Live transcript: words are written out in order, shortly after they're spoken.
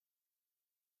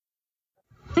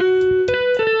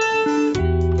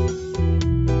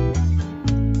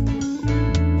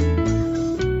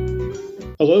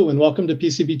Hello and welcome to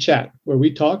PCB Chat, where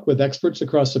we talk with experts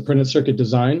across the printed circuit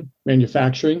design,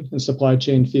 manufacturing, and supply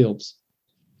chain fields.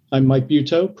 I'm Mike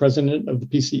Buteau, president of the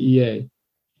PCEA.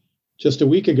 Just a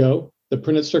week ago, the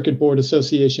Printed Circuit Board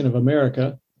Association of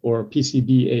America, or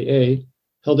PCBAA,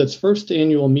 held its first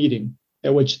annual meeting,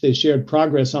 at which they shared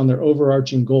progress on their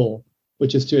overarching goal,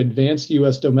 which is to advance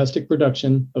U.S. domestic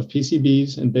production of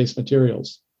PCBs and base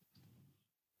materials.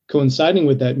 Coinciding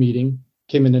with that meeting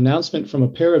came an announcement from a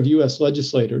pair of U.S.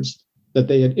 legislators that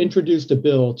they had introduced a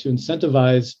bill to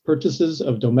incentivize purchases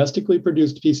of domestically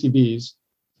produced PCBs,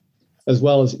 as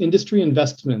well as industry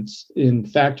investments in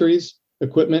factories,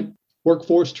 equipment,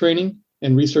 workforce training,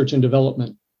 and research and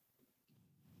development.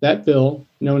 That bill,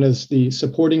 known as the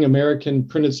Supporting American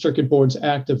Printed Circuit Boards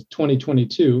Act of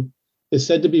 2022, is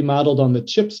said to be modeled on the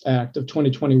CHIPS Act of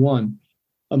 2021,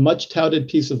 a much-touted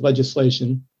piece of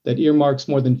legislation that earmarks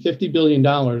more than $50 billion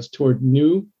toward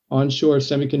new onshore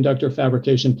semiconductor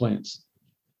fabrication plants.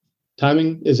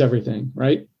 Timing is everything,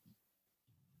 right?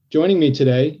 Joining me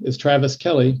today is Travis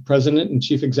Kelly, President and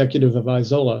Chief Executive of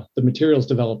Izola, the materials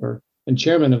developer, and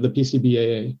Chairman of the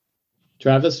PCBAA.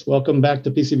 Travis, welcome back to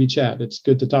PCB Chat. It's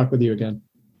good to talk with you again.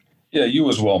 Yeah, you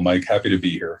as well, Mike. Happy to be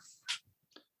here.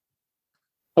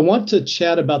 I want to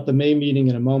chat about the May meeting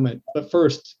in a moment, but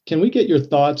first, can we get your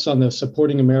thoughts on the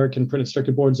Supporting American Printed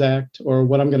Circuit Boards Act, or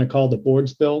what I'm going to call the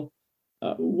Boards Bill?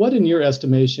 What, in your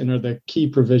estimation, are the key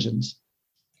provisions?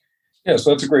 Yeah, so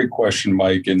that's a great question,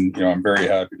 Mike, and I'm very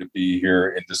happy to be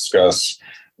here and discuss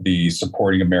the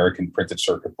Supporting American Printed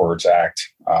Circuit Boards Act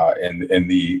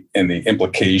and the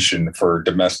implication for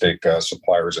domestic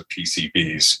suppliers of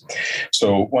PCBs.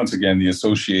 So once again, the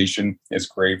association is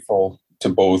grateful to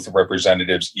both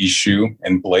Representatives Eshoo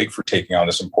and Blake for taking on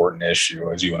this important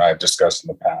issue, as you and I have discussed in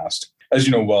the past. As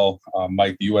you know well,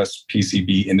 Mike, the U.S.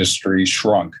 PCB industry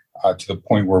shrunk to the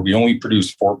point where we only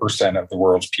produce 4% of the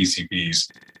world's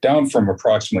PCBs, down from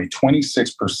approximately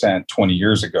 26% 20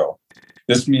 years ago.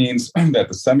 This means that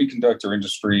the semiconductor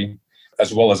industry,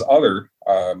 as well as other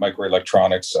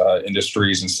microelectronics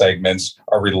industries and segments,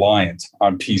 are reliant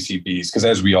on PCBs because,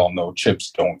 as we all know,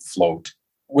 chips don't float.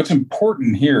 What's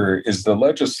important here is the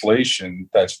legislation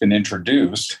that's been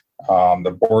introduced,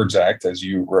 the Boards Act, as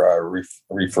you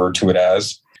refer to it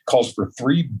as, calls for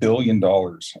 $3 billion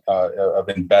of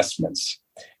investments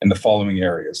in the following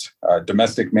areas: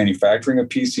 domestic manufacturing of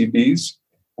PCBs,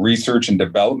 research and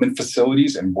development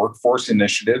facilities and workforce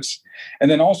initiatives. And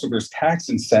then also there's tax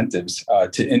incentives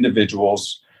to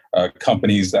individuals,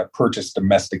 companies that purchase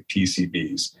domestic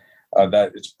PCBs.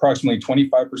 That it's approximately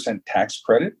 25% tax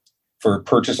credit for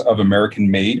purchase of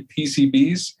American-made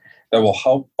PCBs that will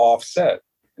help offset,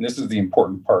 and this is the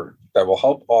important part, that will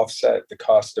help offset the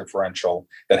cost differential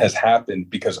that has happened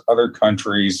because other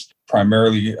countries,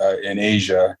 primarily in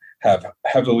Asia, have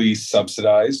heavily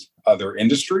subsidized other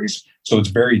industries. So it's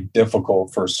very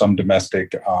difficult for some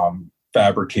domestic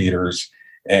fabricators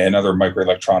and other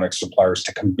microelectronic suppliers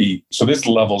to compete. So this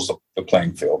levels the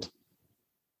playing field.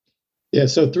 Yeah,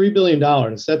 so $3 billion,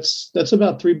 that's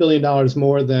about $3 billion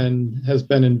more than has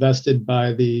been invested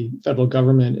by the federal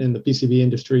government in the PCB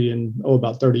industry in,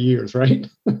 about 30 years, right?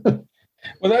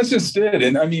 Well, that's just it.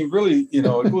 And I mean, really, it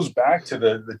goes back to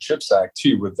the CHIPS Act,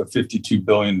 too, with the $52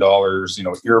 billion,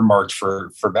 earmarked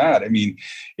for that. I mean,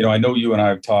 I know you and I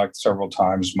have talked several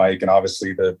times, Mike, and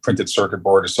obviously the Printed Circuit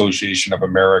Board Association of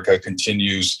America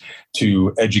continues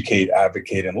to educate,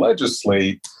 advocate, and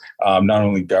legislate not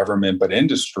only government, but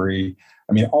industry.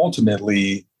 I mean,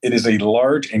 ultimately, it is a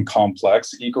large and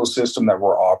complex ecosystem that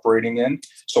we're operating in.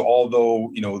 So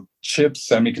although, chips,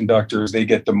 semiconductors, they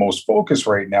get the most focus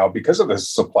right now because of the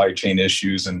supply chain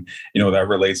issues. And, that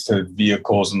relates to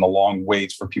vehicles and the long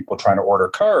waits for people trying to order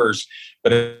cars.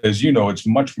 But as you know, it's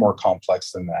much more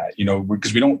complex than that,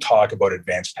 because we don't talk about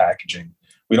advanced packaging.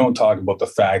 We don't talk about the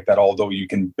fact that although you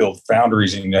can build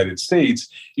foundries in the United States,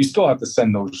 you still have to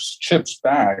send those chips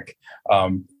back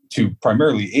to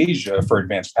primarily Asia for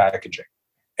advanced packaging.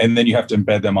 And then you have to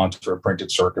embed them onto a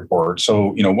printed circuit board.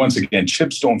 So, once again,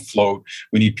 chips don't float.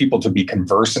 We need people to be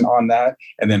conversant on that.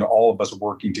 And then all of us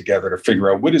working together to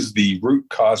figure out what is the root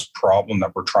cause problem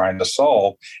that we're trying to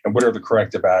solve and what are the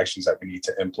corrective actions that we need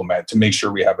to implement to make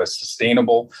sure we have a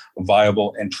sustainable,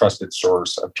 viable, and trusted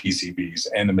source of PCBs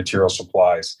and the material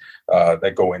supplies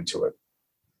that go into it.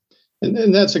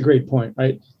 And that's a great point,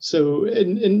 right? So,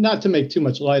 and not to make too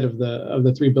much light of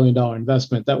the $3 billion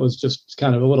investment, that was just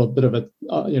kind of a little bit of a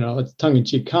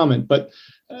tongue-in-cheek comment. But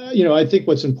I think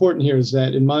what's important here is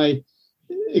that in my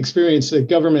experience, the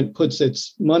government puts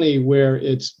its money where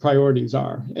its priorities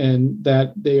are, and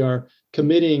that they are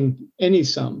committing any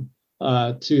sum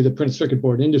to the printed circuit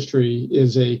board industry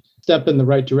is a step in the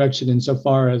right direction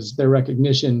insofar as their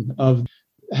recognition of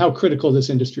how critical this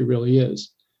industry really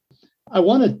is. I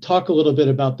want to talk a little bit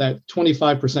about that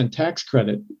 25% tax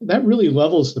credit. That really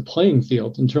levels the playing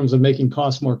field in terms of making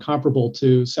costs more comparable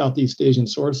to Southeast Asian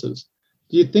sources.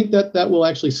 Do you think that that will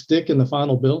actually stick in the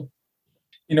final bill?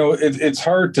 It's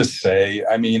hard to say.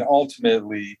 I mean,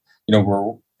 ultimately,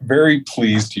 we're very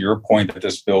pleased, to your point, that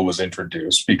this bill was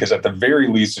introduced, because at the very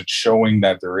least, it's showing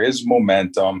that there is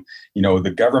momentum.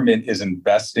 The government is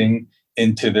investing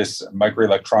into this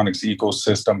microelectronics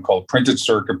ecosystem called printed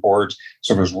circuit boards.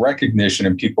 So there's recognition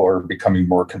and people are becoming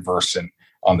more conversant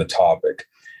on the topic.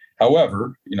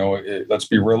 However, let's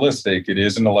be realistic. It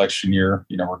is an election year.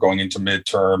 We're going into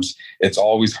midterms. It's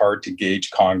always hard to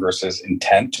gauge Congress's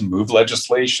intent to move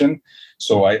legislation.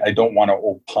 So I don't want to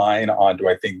opine on, do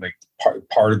I think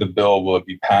part of the bill will it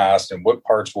be passed and what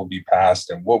parts will be passed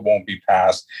and what won't be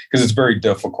passed, because it's very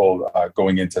difficult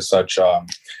going into such,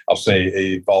 I'll say,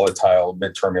 a volatile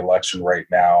midterm election right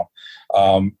now.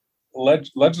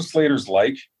 Legislators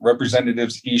like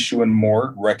Representatives Eshoo and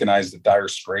Moore recognize the dire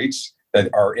straits that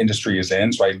our industry is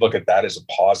in. So I look at that as a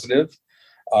positive.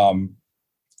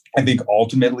 I think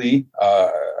ultimately, I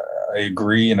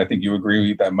agree, and I think you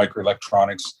agree that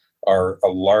microelectronics are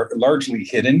largely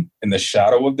hidden in the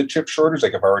shadow of the chip shortage,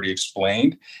 like I've already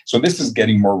explained. So this is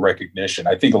getting more recognition.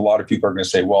 I think a lot of people are going to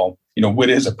say, well, what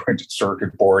is a printed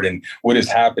circuit board and what is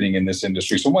happening in this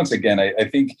industry? So once again, I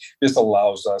think this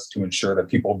allows us to ensure that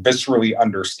people viscerally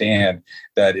understand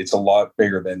that it's a lot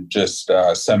bigger than just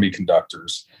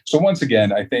semiconductors. So once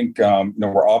again, I think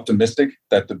we're optimistic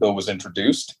that the bill was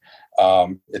introduced.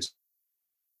 It's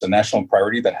a national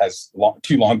priority that has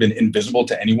too long been invisible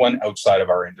to anyone outside of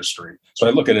our industry. So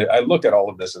I look at all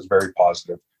of this as very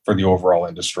positive for the overall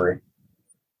industry.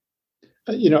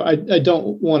 I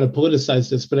don't want to politicize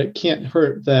this, but it can't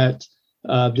hurt that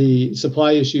the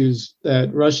supply issues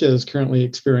that Russia is currently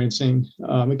experiencing,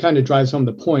 it kind of drives home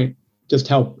the point just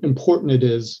how important it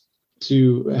is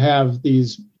to have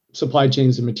these supply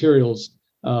chains and materials,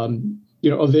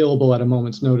 available at a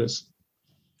moment's notice.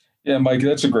 Yeah, Mike,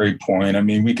 that's a great point. I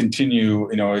mean, we continue,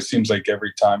 it seems like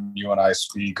every time you and I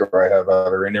speak or I have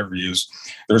other interviews,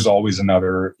 there's always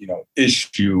another,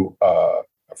 issue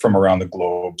from around the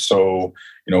globe. So,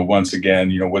 once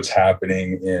again, what's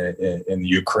happening in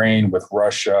Ukraine with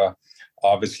Russia,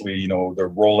 obviously,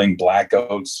 the rolling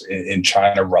blackouts in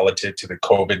China relative to the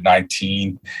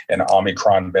COVID-19 and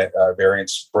Omicron variant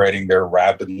spreading there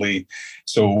rapidly.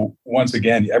 So once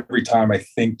again, every time I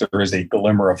think there is a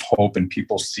glimmer of hope and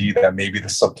people see that maybe the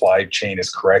supply chain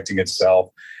is correcting itself,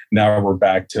 now we're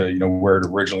back to, where it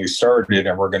originally started,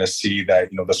 and we're going to see that,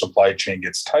 the supply chain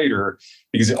gets tighter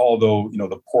because although,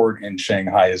 the port in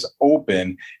Shanghai is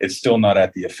open, it's still not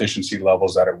at the efficiency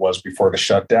levels that it was before the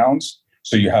shutdowns.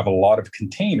 So you have a lot of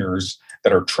containers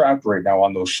that are trapped right now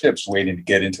on those ships waiting to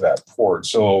get into that port.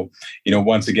 So,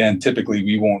 once again, typically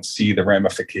we won't see the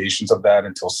ramifications of that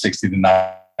until 60 to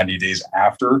 90 days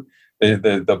after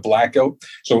the blackout.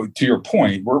 So to your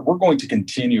point, we're going to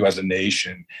continue as a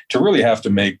nation to really have to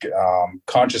make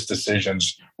conscious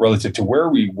decisions relative to where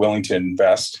are we willing to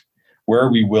invest, where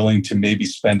are we willing to maybe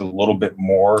spend a little bit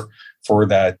more for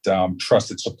that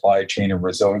trusted supply chain and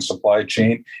resilient supply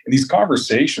chain. And these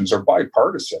conversations are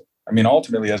bipartisan. I mean,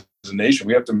 ultimately, as a nation,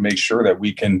 we have to make sure that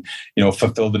we can,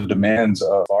 fulfill the demands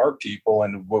of our people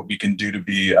and what we can do to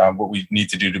be, what we need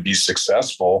to do to be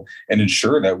successful and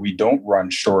ensure that we don't run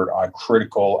short on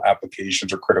critical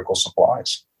applications or critical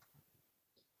supplies.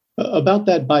 About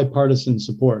that bipartisan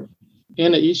support,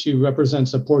 Anna Eshoo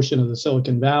represents a portion of the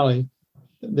Silicon Valley,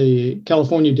 the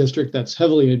California district that's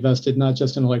heavily invested not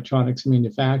just in electronics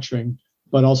manufacturing,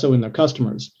 but also in their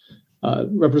customers.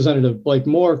 Representative Blake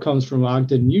Moore comes from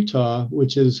Ogden, Utah,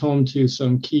 which is home to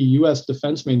some key U.S.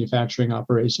 defense manufacturing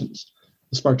operations.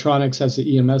 Spartronics has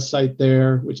the EMS site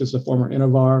there, which is the former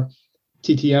Innovar.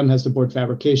 TTM has the board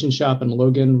fabrication shop in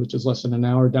Logan, which is less than an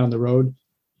hour down the road.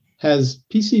 Has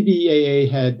PCBAA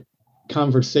had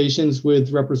conversations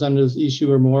with Representatives Eshoo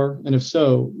or Moore? And if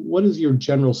so, what is your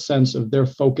general sense of their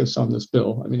focus on this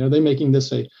bill? I mean, are they making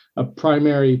this a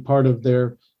primary part of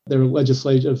their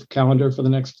legislative calendar for the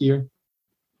next year?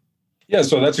 Yeah,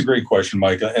 so that's a great question,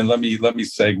 Mike. And let me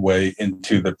segue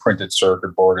into the Printed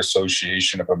Circuit Board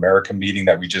Association of America meeting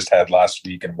that we just had last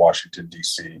week in Washington,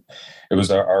 D.C. It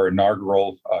was our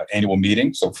inaugural annual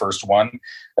meeting, so first one.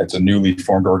 It's a newly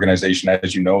formed organization,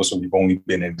 as you know, so we've only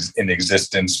been in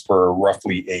existence for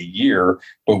roughly a year,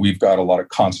 but we've got a lot of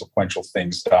consequential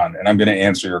things done. And I'm going to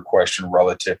answer your question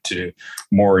relative to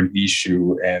Moore and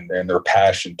Eshoo and their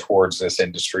passion towards this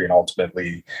industry and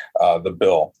ultimately the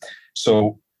bill.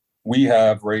 So We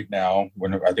have right now,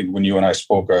 when you and I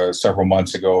spoke several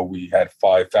months ago, we had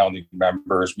 5 founding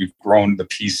members. We've grown the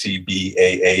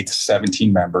PCBAA to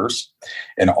 17 members,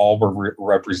 and all were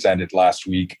represented last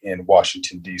week in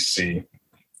Washington, D.C.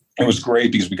 It was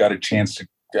great because we got a chance to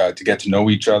get to know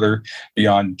each other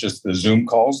beyond just the Zoom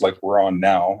calls like we're on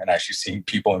now, and actually seeing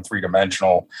people in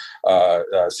three-dimensional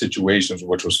situations,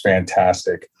 which was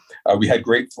fantastic. We had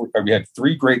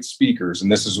 3 great speakers,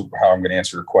 and this is how I'm going to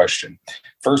answer your question.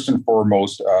 First and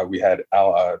foremost, we had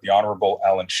the Honorable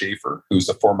Alan Schaefer, who's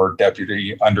the former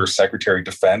Deputy Undersecretary of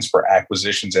Defense for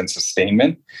Acquisitions and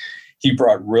Sustainment. He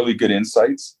brought really good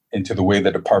insights into the way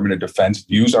the Department of Defense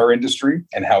views our industry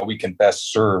and how we can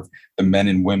best serve the men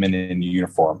and women in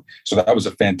uniform. So that was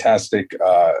a fantastic,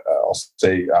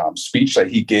 speech that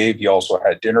he gave. He also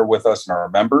had dinner with us and our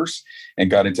members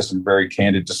and got into some very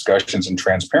candid discussions and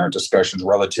transparent discussions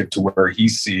relative to where he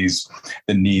sees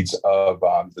the needs of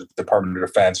the Department of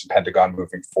Defense and Pentagon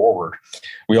moving forward.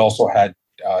 We also had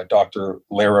Dr.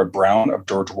 Lara Brown of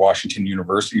George Washington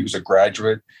University, who's a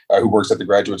graduate who works at the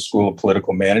Graduate School of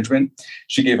Political Management.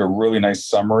 She gave a really nice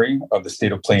summary of the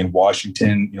state of play in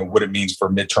Washington, what it means for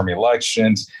midterm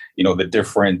elections, the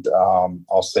different,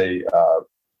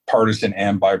 partisan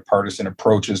and bipartisan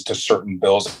approaches to certain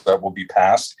bills that will be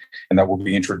passed and that will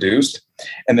be introduced.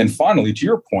 And then finally, to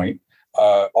your point,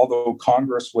 although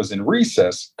Congress was in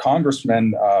recess,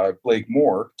 Congressman Blake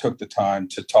Moore took the time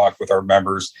to talk with our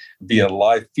members via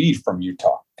live feed from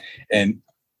Utah. And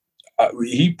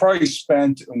he probably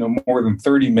spent more than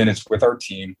 30 minutes with our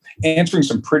team answering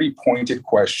some pretty pointed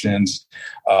questions,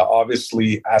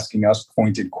 obviously asking us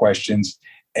pointed questions.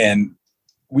 And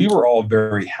we were all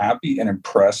very happy and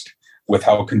impressed with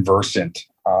how conversant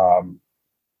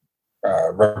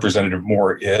Representative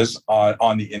Moore is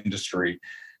on the industry.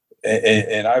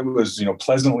 And I was,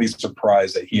 pleasantly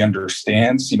surprised that he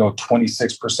understands,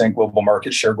 26% global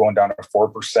market share going down to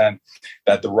 4%,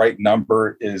 that the right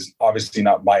number is obviously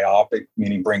not myopic,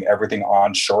 meaning bring everything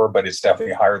onshore, but it's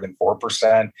definitely higher than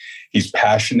 4%. He's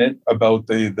passionate about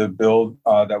the bill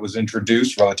that was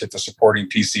introduced relative to supporting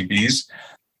PCBs.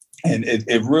 And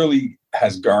it really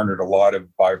has garnered a lot of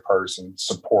bipartisan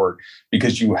support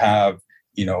because you have,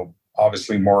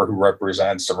 obviously Moore, who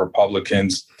represents the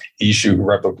Republicans, Issue, who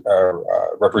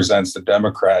represents the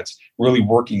Democrats, really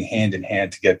working hand in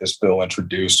hand to get this bill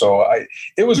introduced. So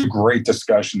it was a great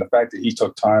discussion. The fact that he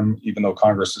took time, even though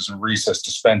Congress is in recess,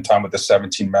 to spend time with the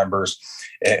 17 members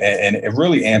and it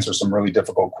really answered some really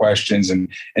difficult questions and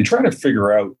trying to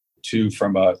figure out, too,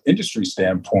 from an industry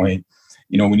standpoint,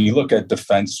 when you look at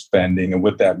defense spending and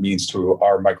what that means to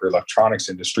our microelectronics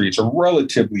industry, it's a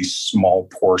relatively small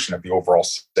portion of the overall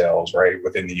sales, right,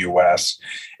 within the U.S.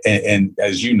 And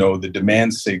as you know, the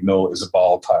demand signal is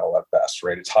volatile at best,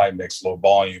 right? It's high mix, low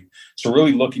volume. So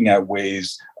really looking at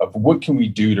ways of what can we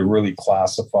do to really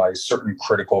classify certain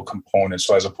critical components.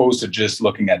 So as opposed to just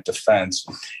looking at defense,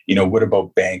 what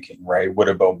about banking, right? What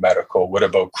about medical? What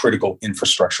about critical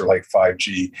infrastructure like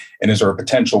 5G? And is there a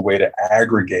potential way to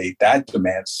aggregate that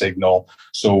demand signal?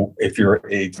 So if you're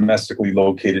a domestically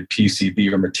located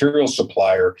PCB or material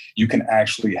supplier, you can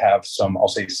actually have some,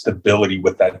 stability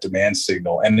with that demand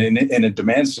signal. And in a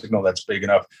demand signal that's big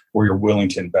enough where you're willing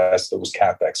to invest those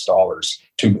CapEx dollars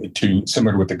to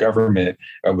similar to what the government,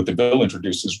 with the bill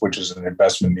introduces, which is an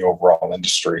investment in the overall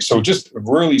industry. So just a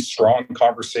really strong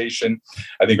conversation.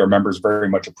 I think our members very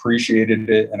much appreciated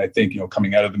it. And I think,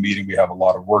 coming out of the meeting, we have a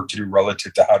lot of work to do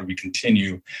relative to how do we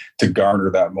continue to garner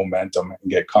that momentum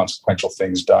and get consequential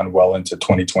things done well into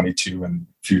 2022 and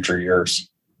future years.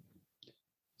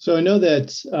 So I know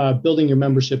that building your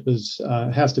membership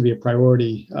has to be a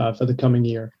priority for the coming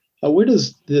year. Where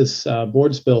does this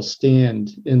board's bill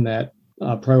stand in that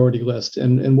priority list,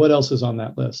 and what else is on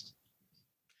that list?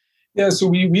 Yeah, so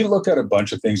we look at a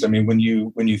bunch of things. I mean, when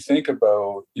you think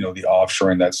about, the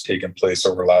offshoring that's taken place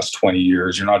over the last 20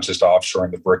 years, you're not just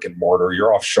offshoring the brick and mortar,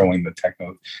 you're offshoring the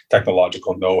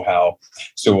technological know-how.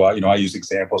 So, I use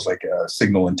examples like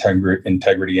signal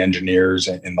integrity engineers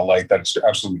and the like. That's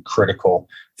absolutely critical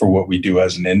for what we do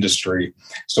as an industry.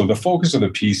 So the focus of the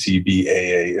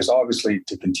PCBAA is obviously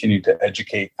to continue to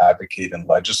educate, advocate, and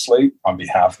legislate on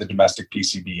behalf of the domestic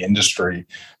PCB industry.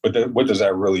 But what does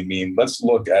that really mean? Let's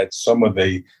look at some of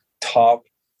the top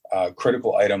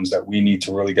critical items that we need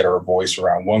to really get our voice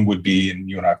around. One would be, and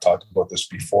you and I have talked about this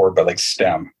before, but like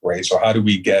STEM, right? So how do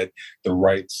we get the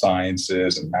right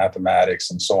sciences and mathematics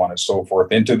and so on and so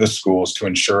forth into the schools to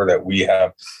ensure that we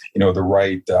have, the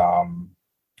right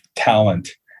talent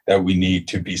that we need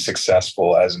to be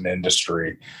successful as an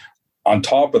industry? On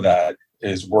top of that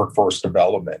is workforce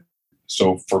development.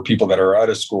 So for people that are out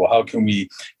of school, how can we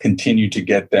continue to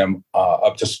get them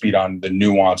up to speed on the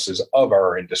nuances of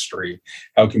our industry?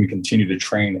 How can we continue to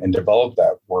train and develop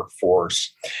that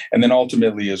workforce? And then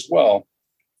ultimately as well,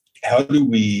 how do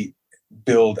we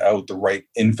build out the right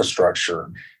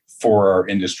infrastructure for our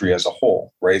industry as a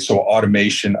whole, right? So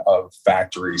automation of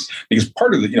factories, because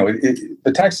part of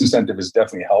the tax incentive is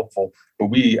definitely helpful,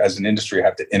 but we as an industry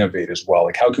have to innovate as well.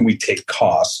 Like, how can we take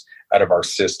costs out of our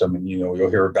system? And, you'll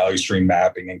hear value stream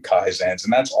mapping and Kaizens,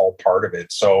 and that's all part of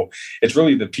it. So it's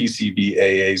really the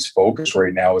PCBAA's focus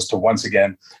right now is to, once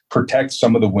again, protect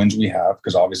some of the wins we have,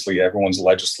 because obviously everyone's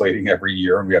legislating every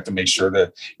year, and we have to make sure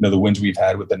that, the wins we've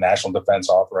had with the National Defense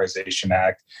Authorization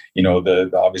Act,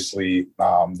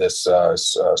 this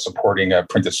supporting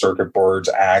Printed Circuit Boards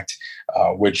Act,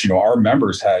 which, our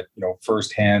members had,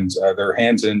 firsthand their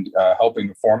hands in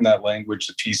helping form that language,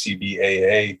 the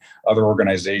PCBAA, other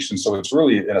organizations. So it's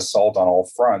really an assault on all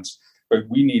fronts. But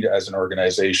we need, as an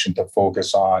organization, to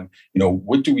focus on,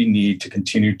 what do we need to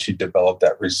continue to develop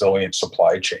that resilient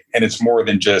supply chain? And it's more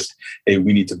than just, hey,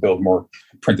 we need to build more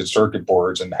printed circuit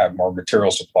boards and have more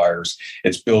material suppliers.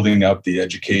 It's building up the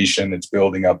education, it's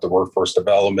building up the workforce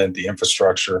development, the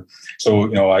infrastructure.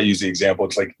 So, I use the example,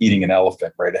 it's like eating an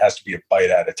elephant, right? It has to be a bite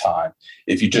at a time.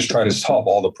 If you just try to solve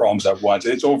all the problems at once,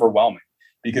 it's overwhelming.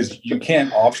 Because you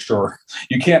can't offshore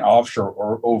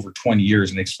or over 20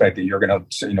 years and expect that you're going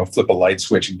to, flip a light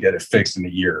switch and get it fixed in a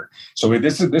year. So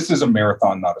this is a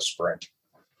marathon, not a sprint.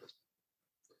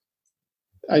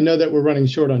 I know that we're running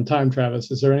short on time,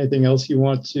 Travis. Is there anything else you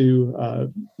want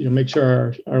to, make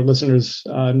sure our listeners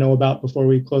know about before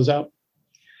we close out?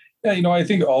 Yeah, I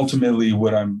think ultimately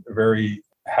what I'm very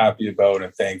happy about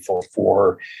and thankful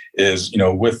for is,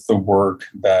 with the work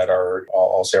that our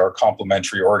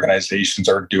complementary organizations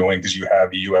are doing, because you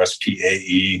have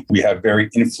USPAE, we have very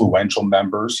influential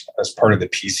members as part of the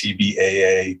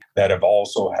PCBAA that have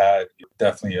also had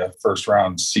definitely a first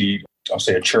round seat,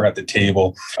 a chair at the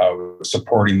table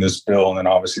supporting this bill, and then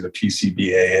obviously the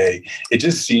PCBAA. It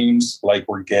just seems like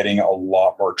we're getting a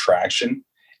lot more traction,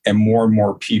 and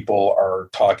more people are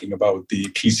talking about the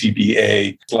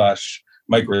PCBA /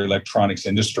 microelectronics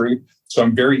industry. So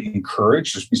I'm very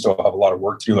encouraged. We still have a lot of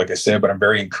work to do, like I said, but I'm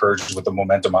very encouraged with the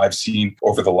momentum I've seen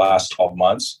over the last 12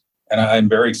 months. And I'm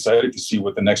very excited to see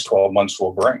what the next 12 months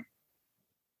will bring.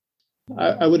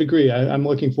 I would agree. I'm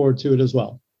looking forward to it as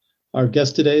well. Our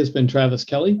guest today has been Travis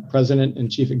Kelly, President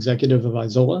and Chief Executive of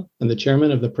Izola and the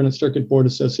Chairman of the Printed Circuit Board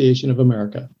Association of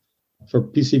America. For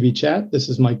PCB Chat, this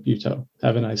is Mike Buteau.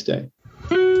 Have a nice day.